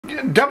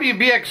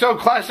WBXO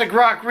Classic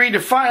Rock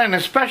Redefined, a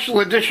special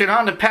edition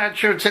on the Pat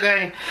Show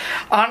today.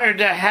 Honored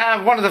to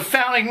have one of the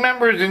founding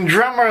members and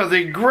drummer of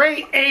the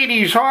great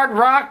 80s hard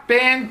rock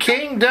band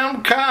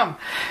Kingdom Come,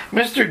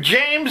 Mr.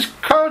 James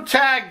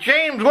Kottak.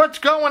 James, what's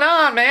going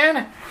on,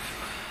 man?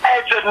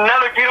 It's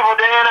another beautiful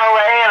day in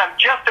LA, and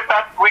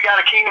we got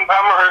a Kingdom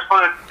Come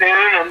rehearsal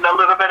soon, and a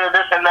little bit of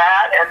this and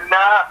that, and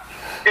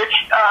it's,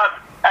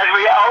 as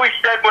we always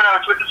said when I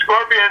was with the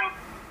Scorpions,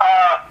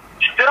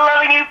 still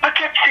loving you,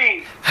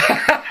 Poughkeepsie.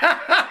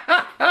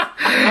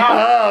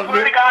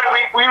 Swear to God,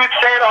 we would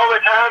say it all the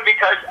time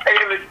because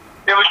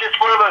it was just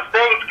one of those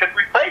things, because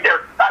we played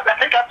there. I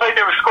think I played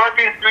there with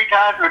Scorpions 3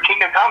 times, with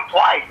Kingdom Come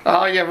twice.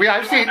 Oh, yeah,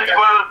 I've seen... It's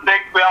one of those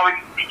things we always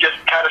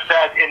just kind of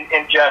said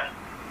in jest.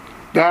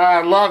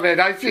 I love it.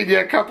 I've seen you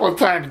a couple of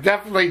times.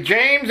 Definitely.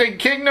 James and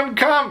Kingdom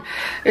Come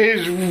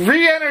is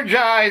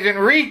re-energized and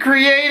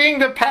recreating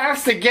the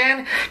past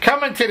again,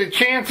 coming to the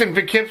Chance in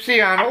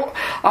Poughkeepsie on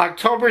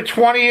October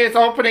 20th,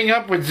 opening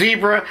up with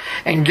Zebra,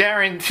 and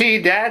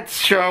guaranteed that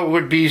show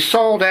would be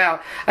sold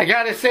out. I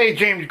gotta say,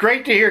 James,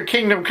 great to hear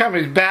Kingdom Come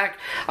is back.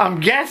 I'm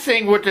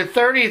guessing with the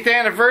 30th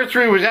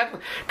anniversary, was that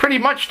pretty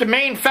much the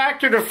main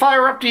factor to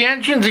fire up the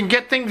engines and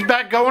get things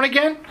back going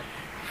again?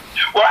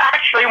 Well,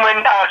 actually,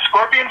 when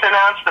Scorpions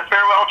announced the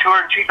farewell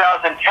tour in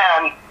 2010,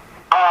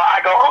 I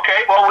go,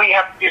 okay, well, we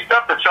have to do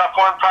stuff that's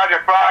Sophomore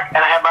Project Rock, and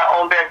I have my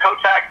own band,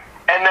 Kottak,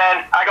 and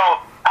then I go,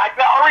 I've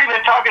already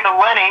been talking to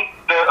Lenny,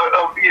 the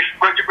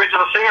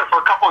original singer, for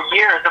a couple of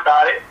years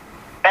about it,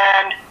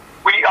 and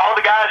all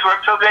the guys were,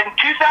 so then in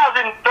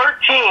 2013,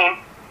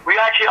 we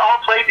actually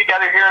all played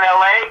together here in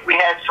LA. We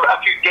had a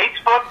few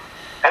dates booked,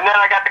 and then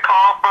I got the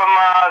call from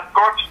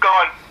Scorps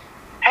going,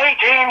 hey,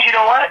 James, you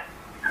know what?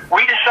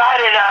 We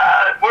decided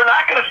we're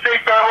not going to say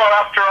farewell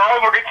after all.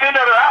 We're going to do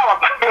another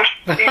album.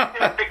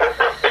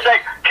 It's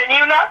like, can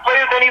you not play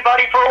with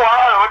anybody for a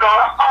while? And we're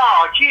going,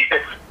 oh,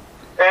 Jesus.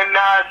 And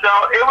so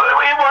it was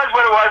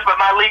what it was,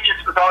 but my allegiance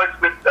was always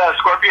with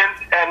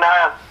Scorpions. And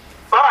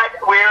but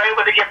we were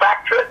able to get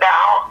back to it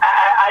now.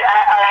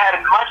 I had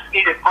a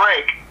much-needed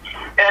break.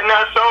 And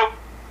so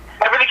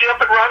everything's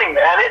up and running,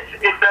 man.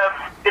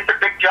 It's a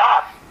big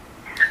job.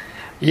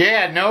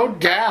 Yeah, no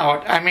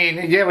doubt. I mean,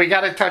 yeah, we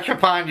got to touch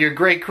upon your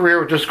great career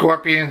with the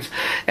Scorpions,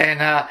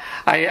 and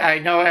I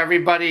know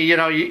everybody,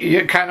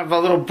 you're kind of a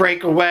little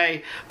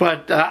breakaway,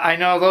 but I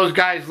know those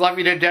guys love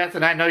you to death,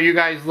 and I know you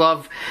guys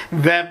love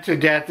them to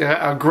death.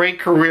 A great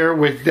career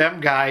with them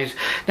guys.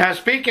 Now,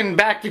 speaking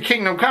back to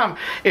Kingdom Come,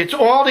 it's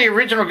all the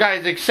original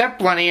guys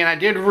except Lenny, and I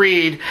did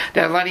read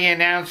that Lenny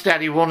announced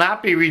that he will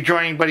not be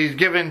rejoining, but he's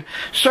given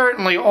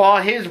certainly all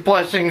his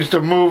blessings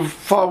to move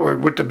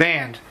forward with the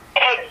band.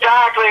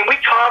 Exactly. We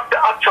talked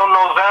up till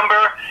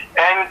November,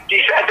 and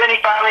then he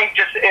finally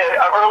just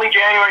early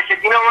January said,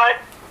 you know what?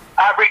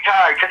 I've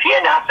retired, because he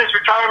announced his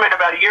retirement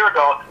about a year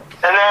ago.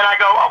 And then I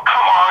go, oh,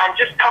 come on,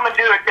 just come and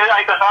do it. And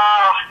I goes,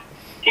 oh,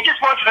 he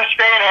just wants to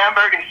stay in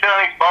Hamburg and sit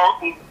on his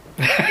boat and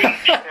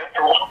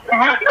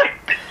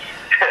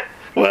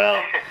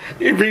well,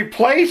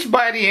 replaced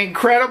by the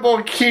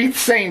incredible Keith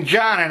St.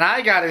 John, and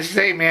I gotta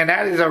say, man,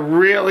 that is a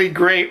really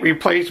great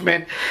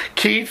replacement.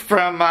 Keith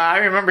from, I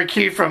remember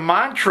Keith from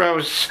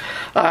Montrose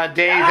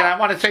days, and I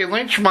want to say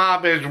Lynch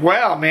Mob as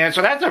well, man,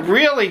 so that's a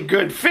really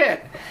good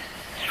fit.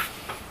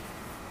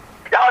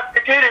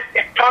 Dude,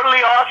 it's totally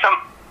awesome.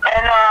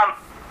 And,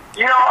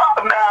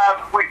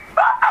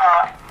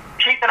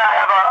 Keith and I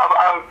have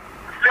a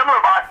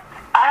similar bond.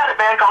 I had a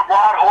band called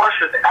Wild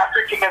Horses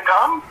after Kingdom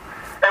Come.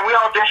 And we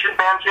auditioned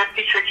bands 50,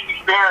 60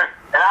 Spirit,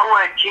 and I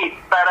wanted Keith,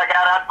 but I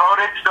got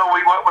outvoted, so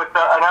we went with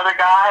another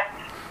guy,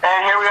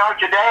 and here we are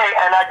today.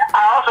 And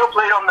I also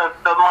played on the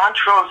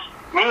Montrose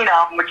Mean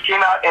album, which came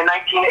out in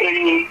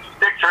 1986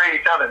 or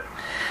 87.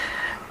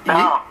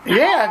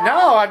 Yeah,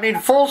 no, I mean,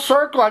 full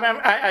circle. I mean,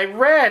 I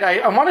read,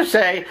 I want to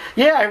say,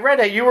 yeah, I read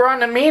that you were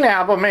on the Mean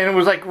album, and it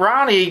was like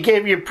Ronnie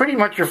gave you pretty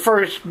much your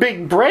first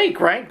big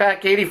break, right,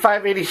 back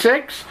 85,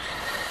 86?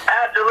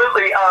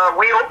 Absolutely.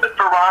 We opened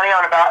for Ronnie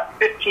on about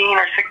 15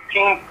 or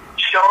 16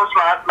 shows,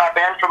 my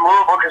band from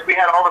Louisville, because we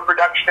had all the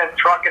production and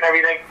truck and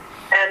everything.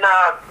 And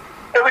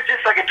it was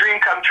just like a dream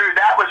come true.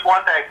 That was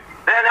one thing.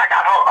 Then I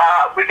got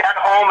home, we got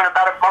home, and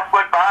about a month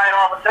went by, and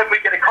all of a sudden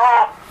we get a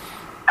call.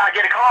 I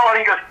get a call, and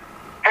he goes,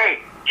 hey,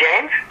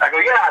 James? I go,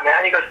 yeah,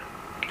 man. He goes,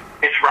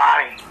 it's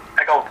Ronnie.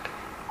 I go,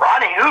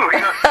 Ronnie who?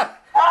 He goes,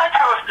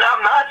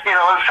 I'm nuts,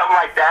 something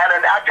like that.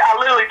 And I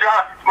literally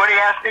dropped, when he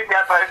asked me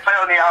if I play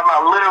on the album, I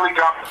literally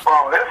dropped the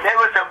phone. It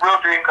was a real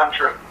dream come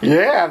true.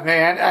 Yeah,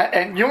 man.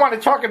 And you want to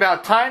talk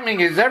about timing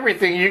is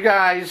everything. You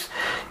guys,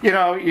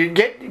 you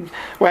get,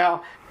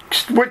 well,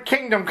 with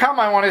Kingdom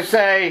Come, I want to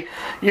say,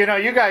 you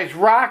guys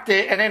rocked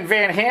it, and then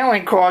Van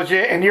Halen calls you,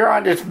 and you're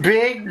on this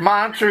big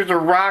Monsters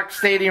of Rock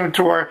stadium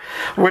tour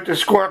with the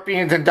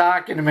Scorpions and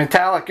Doc and the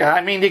Metallica.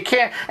 I mean, you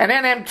can't, and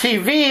then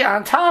MTV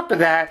on top of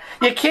that,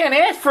 you can't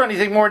ask for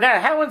anything more than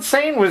that. How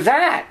insane was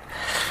that?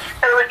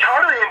 It was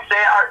totally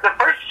insane. The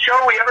first show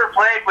we ever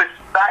played was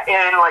back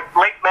in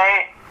late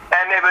May,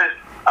 and it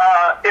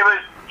was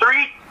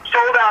 3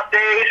 sold out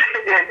days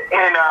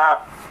in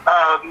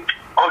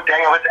oh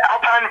dang, it was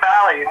Alpine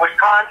Valley in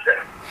Wisconsin.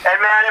 And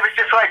man, it was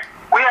just like,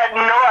 we had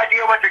no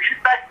idea what to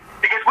expect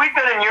because we'd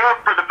been in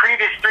Europe for the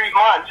previous 3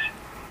 months.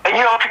 And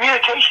you know,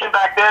 communication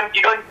back then, you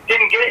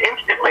didn't get it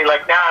instantly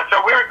like now. So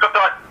we were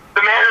thought,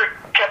 the manager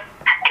kept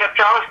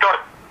telling us, going,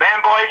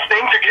 man, boys,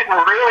 things are getting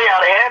really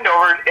out of hand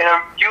over in the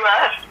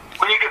U.S.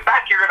 When you get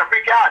back, you're going to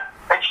freak out.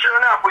 And sure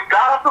enough, we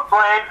got off the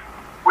plane.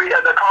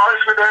 The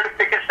callers were there to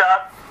pick us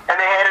up, and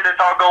they handed us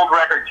all gold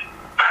records.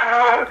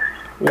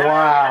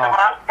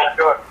 Wow.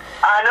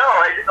 I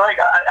know. It's like,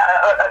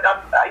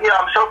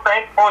 I'm so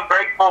thankful and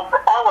grateful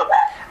for all of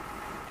that.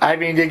 I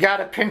mean, you got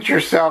to pinch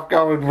yourself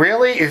going,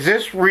 really? Is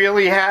this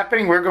really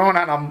happening? We're going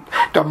on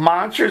the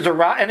Monsters of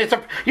Rock. And it's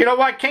you know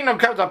what? Kingdom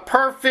Come's a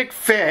perfect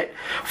fit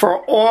for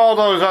all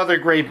those other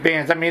great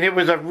bands. I mean, it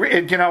was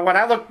when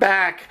I look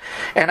back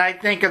and I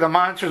think of the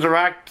Monsters of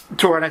Rock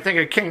tour and I think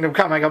of Kingdom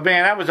Come, I go,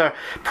 man, that was a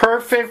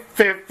perfect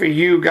fit for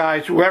you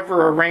guys,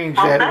 whoever arranged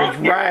it. It was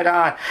right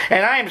on.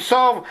 And I'm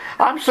so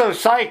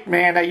psyched,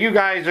 man, that you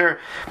guys are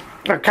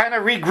kind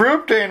of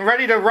regrouped and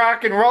ready to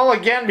rock and roll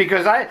again,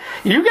 because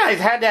you guys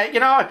had that,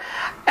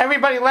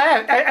 everybody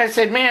laughed. I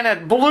said, man,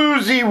 that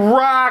bluesy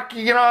rock,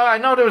 I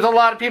know there was a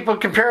lot of people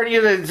comparing you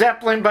to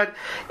Zeppelin, but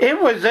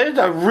it was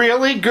a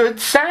really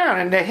good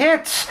sound, and the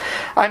hits,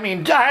 I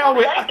mean, I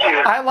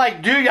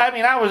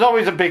was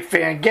always a big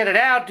fan. Get It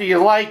Out, Do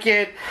You Like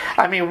It?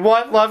 I mean,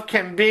 What Love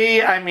Can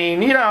Be? I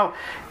mean,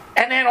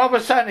 and then all of a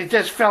sudden it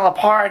just fell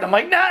apart. I'm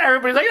like,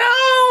 everybody's like, no.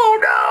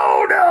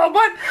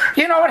 But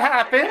you know what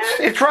happens?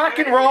 It's rock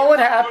and roll. It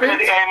happens.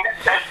 And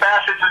as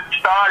fast as it's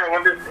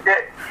starting, there's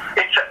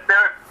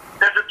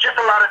just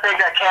a lot of things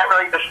I can't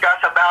really discuss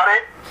about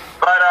it.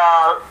 But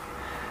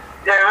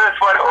that's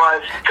what it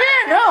was.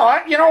 Yeah, no.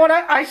 You know what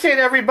I say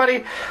to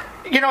everybody?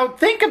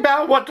 Think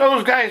about what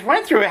those guys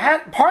went through.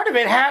 Part of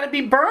it had to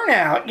be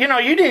burnout.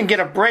 You didn't get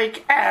a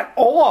break at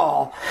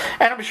all.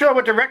 And I'm sure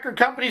with the record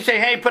companies say,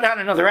 hey, put out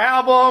another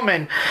album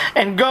and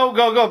go.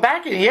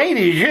 Back in the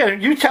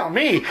 80s, you tell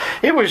me,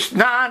 it was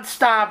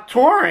non-stop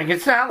touring.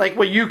 It's not like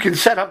what you can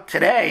set up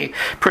today,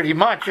 pretty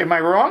much. Am I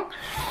wrong?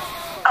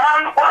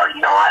 Well,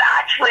 you know what?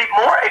 Actually,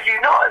 more, if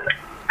you know,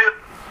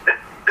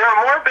 there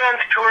are more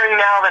bands touring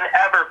now than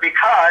ever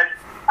because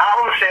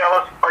album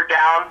sales are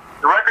down.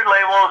 The record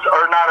labels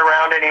are not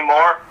around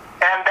anymore,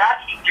 and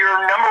that's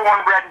your number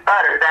one bread and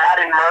butter, that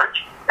and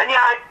merch. And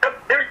yeah,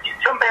 there's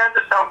some bands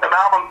that sell some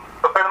albums,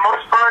 but for the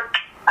most part,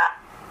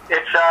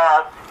 it's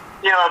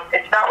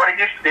it's not what it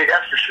used to be,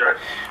 that's for sure.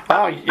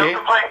 Oh, no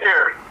complaint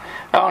there.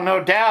 Oh,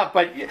 no doubt,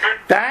 but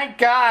thank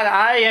God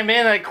I am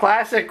in a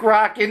classic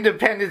rock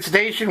independent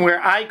station where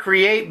I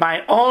create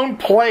my own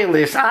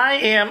playlist. I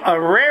am a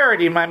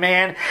rarity, my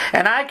man,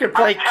 and I could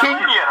play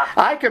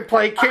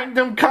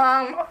Kingdom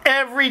Come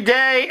every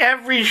day,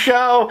 every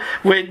show,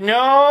 with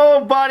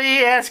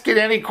nobody asking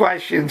any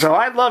questions. So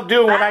I love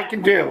doing what I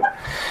can do.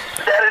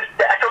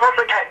 That's almost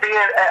like having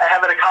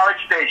a college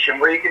station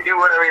where you can do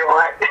whatever you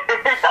want.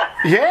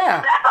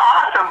 Yeah. That's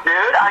awesome,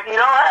 dude.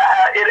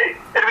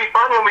 It'd be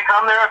fun when we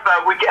come there if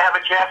we can have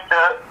a chance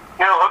to,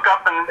 hook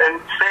up and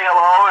say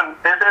hello and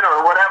visit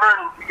or whatever.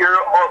 And of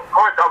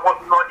course, I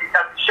want you to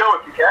have the show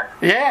if you can.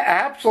 Yeah,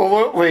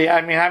 absolutely.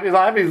 I mean,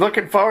 I'd be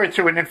looking forward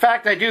to it. In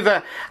fact, I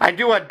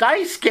do a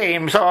dice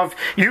game. So if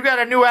you got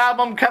a new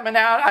album coming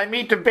out, I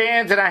meet the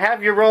bands and I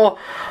have you roll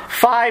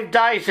 5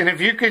 dice. And if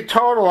you could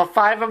total a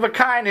 5 of a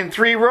kind in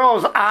 3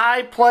 rolls,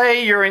 I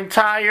play your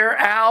entire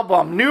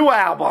album, new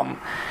album.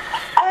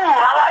 Oh,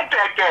 I like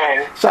that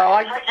game. So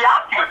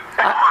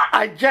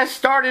I just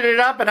started it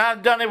up, and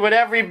I've done it with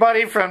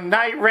everybody from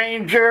Night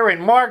Ranger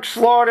and Mark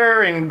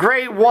Slaughter and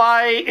Great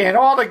White, and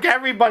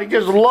everybody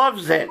just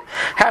loves it.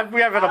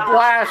 We're having a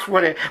blast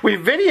with it. We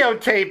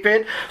videotape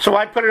it, so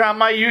I put it on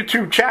my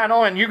YouTube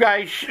channel, and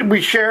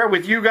we share it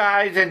with you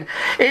guys, and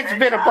it's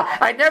been a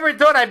blast. I never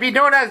thought I'd be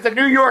known as the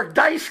New York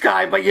Dice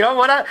Guy, but you know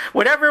what?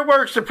 Whatever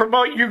works to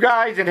promote you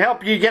guys and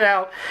help you get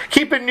out,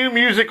 keeping new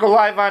music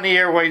alive on the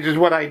airways is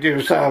what I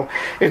do. So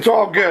it's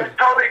all good. That's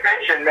totally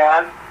mentioned,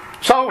 man.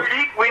 So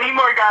we need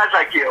more guys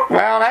like you.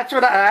 Well, that's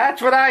what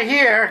I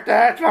hear.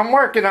 I'm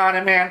working on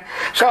it, man.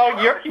 So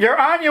you're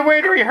on your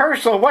way to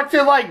rehearsal. What's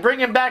it like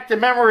bringing back the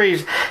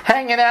memories,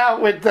 hanging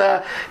out with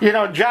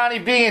Johnny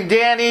B and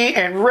Danny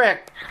and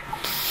Rick?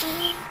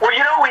 Well,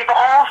 we've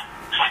all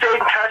stayed in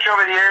touch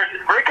over the years.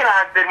 Rick and I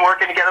have been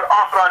working together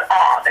off and on.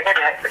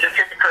 I just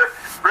hit the curve.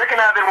 Rick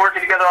and I have been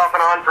working together off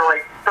and on for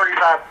like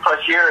 35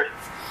 plus years,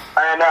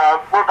 and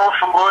we're both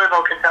from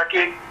Louisville,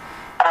 Kentucky,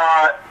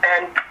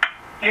 and.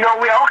 We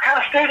all kind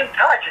of stayed in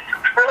touch. It's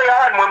really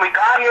odd. When we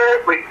got here,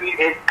 when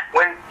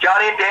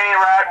Johnny and Danny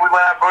arrived, we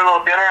went out for a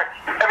little dinner.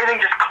 Everything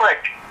just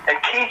clicked, and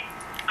Keith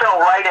fell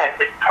right in.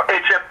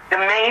 It's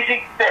an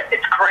amazing fit.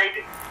 It's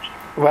crazy.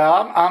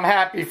 Well, I'm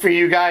happy for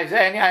you guys,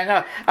 and I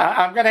know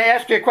I'm going to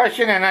ask you a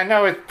question, and I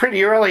know it's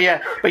pretty early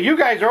yet, but you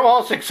guys are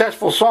all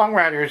successful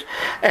songwriters,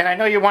 and I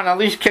know you want to at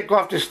least kick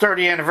off this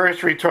 30th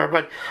anniversary tour,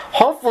 but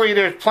hopefully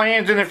there's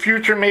plans in the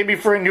future maybe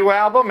for a new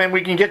album, and we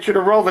can get you to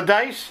roll the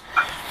dice.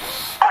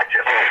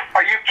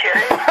 Are you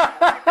kidding?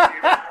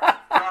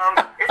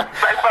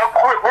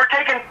 We're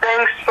taking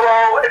things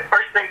slow.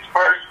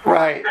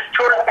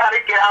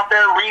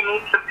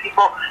 meet some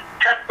people,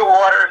 test the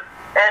waters,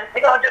 and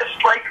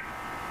just like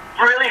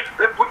really,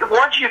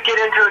 once you get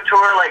into a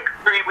tour like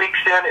 3 weeks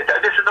in,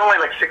 this is only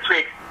like 6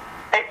 weeks,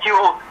 and you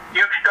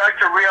start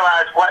to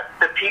realize what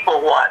the people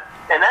want,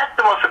 and that's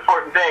the most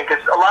important thing,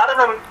 because a lot of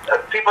them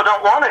people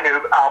don't want a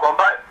new album,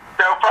 but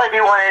there'll probably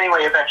be one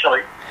anyway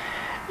eventually.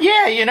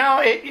 Yeah, a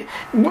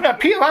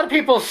lot of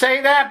people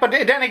say that, but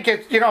then it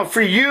gets,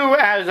 for you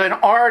as an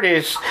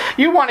artist,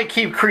 you want to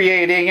keep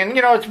creating, and,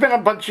 it's been a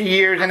bunch of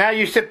years, and now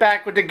you sit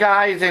back with the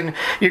guys, and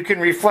you can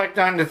reflect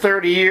on the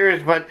 30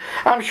 years, but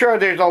I'm sure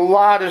there's a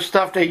lot of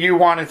stuff that you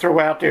want to throw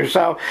out there.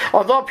 So,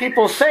 although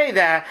people say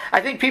that,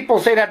 I think people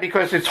say that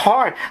because it's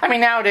hard. I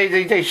mean,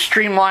 nowadays, they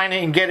streamline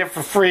it and get it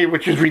for free,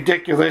 which is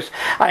ridiculous.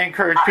 I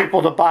encourage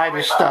people to buy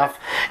this stuff,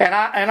 and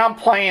I'm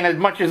playing as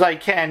much as I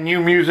can, new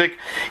music,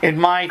 in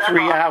my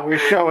 3 hour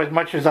show as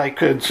much as I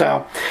could.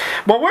 So,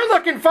 well, we're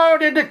looking forward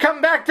to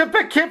come back to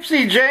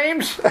Poughkeepsie,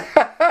 James. Loving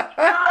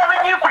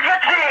you,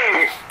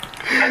 Poughkeepsie.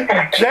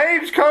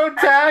 James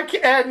Kottak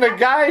and the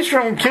guys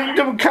from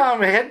Kingdom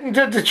Come heading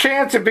to the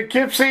Chance in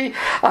Poughkeepsie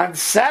on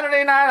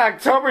Saturday night,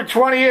 October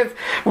 20th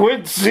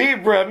with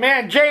Zebra.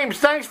 Man, James,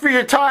 thanks for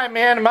your time,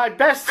 man. My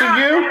best to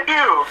you. Thank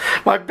you.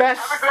 My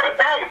best. Have a great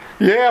day.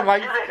 Yeah, my.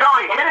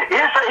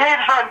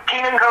 It's on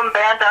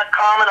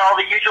kingdomcomeband.com and all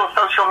the usual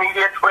social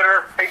media,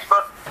 Twitter,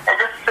 Facebook, and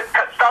just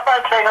stop by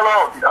and say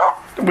hello,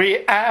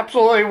 We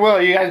absolutely will.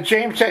 As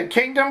James said,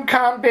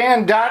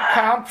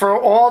 kingdomcomeband.com for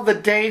all the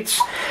dates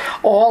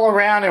all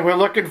around, and we're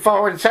looking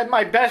forward. Send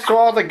my best to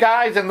all the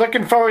guys, and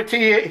looking forward to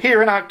you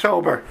here in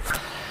October.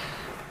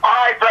 All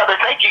right, brother.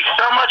 Thank you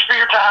so much for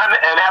your time,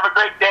 and have a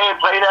great day, and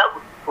play that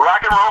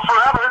rock and roll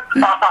forever.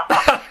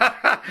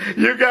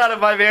 You got it,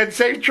 my man.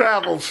 Safe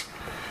travels.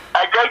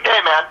 A great day,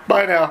 man.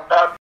 Bye now.